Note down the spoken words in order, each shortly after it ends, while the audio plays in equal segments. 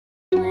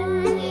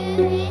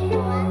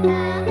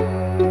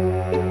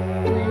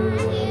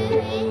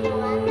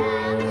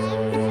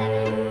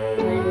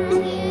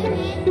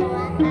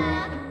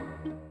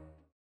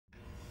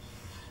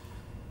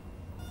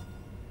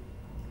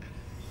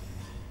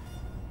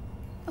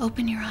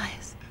Open your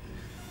eyes.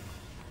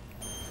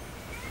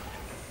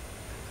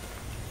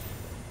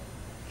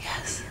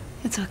 Yes,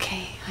 it's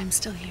okay. I'm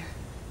still here.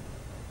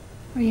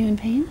 Are you in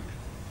pain?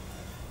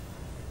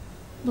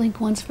 Blink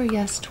once for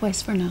yes,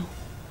 twice for no.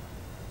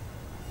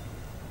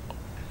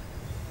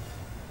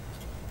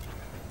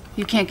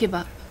 You can't give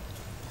up.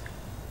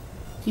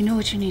 You know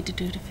what you need to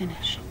do to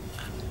finish.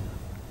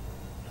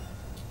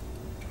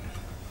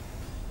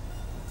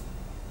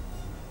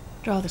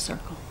 Draw the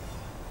circle.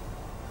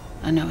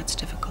 I know it's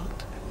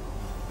difficult.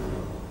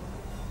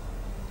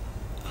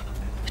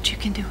 But you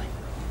can do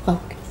it.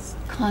 Focus.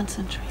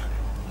 Concentrate.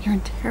 You're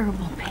in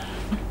terrible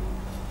pain.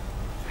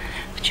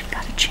 But you've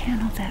got to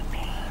channel that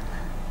pain.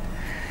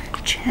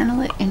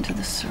 Channel it into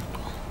the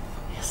circle.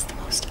 It's the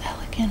most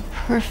elegant,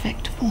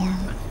 perfect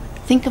form.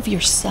 Think of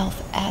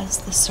yourself as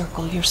the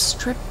circle. You're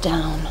stripped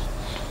down.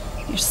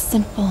 You're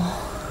simple.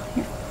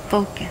 You're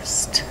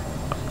focused.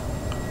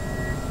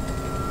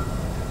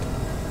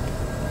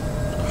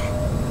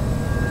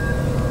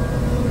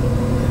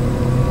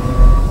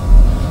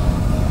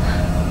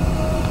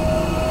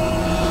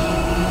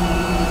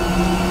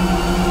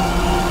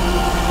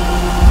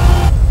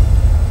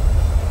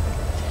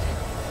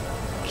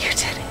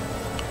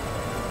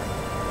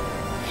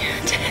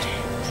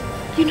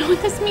 You know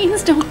what this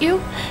means, don't you?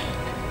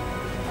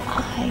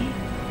 I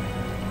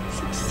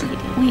succeeded.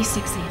 We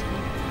succeeded.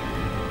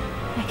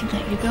 I can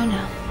let you go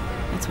now.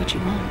 That's what you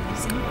want, you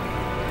see?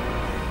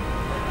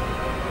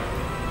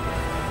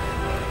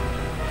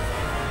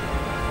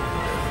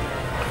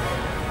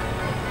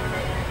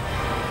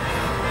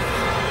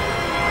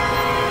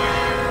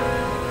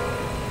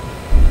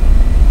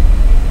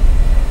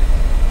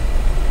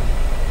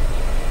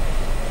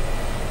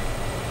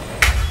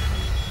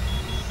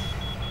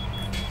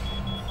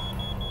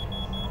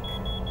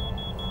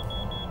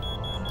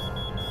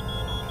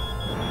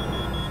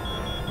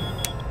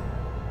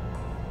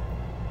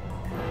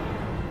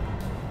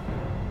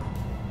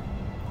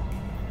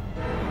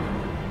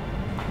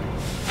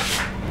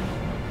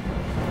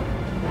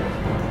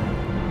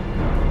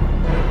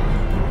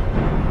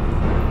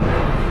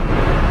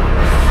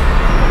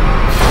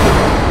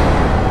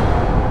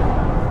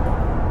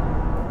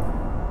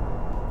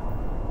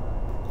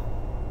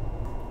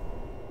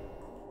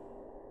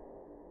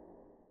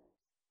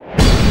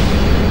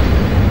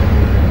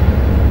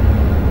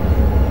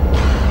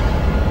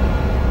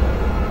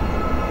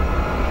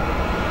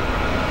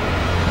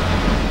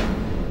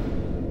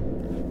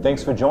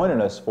 Thanks for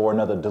joining us for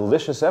another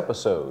delicious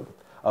episode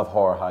of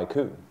Horror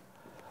Haiku.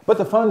 But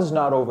the fun's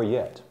not over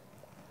yet.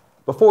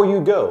 Before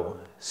you go,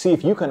 see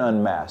if you can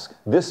unmask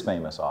this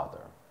famous author.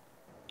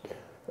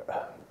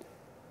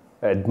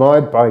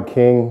 Admired by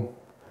king,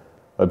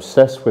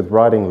 obsessed with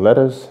writing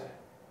letters,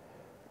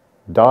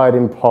 died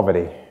in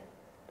poverty.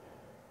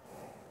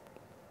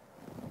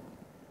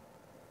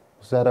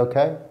 Was that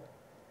okay?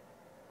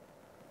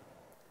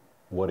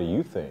 What do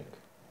you think?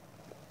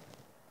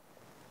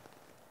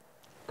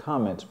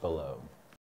 Comments below.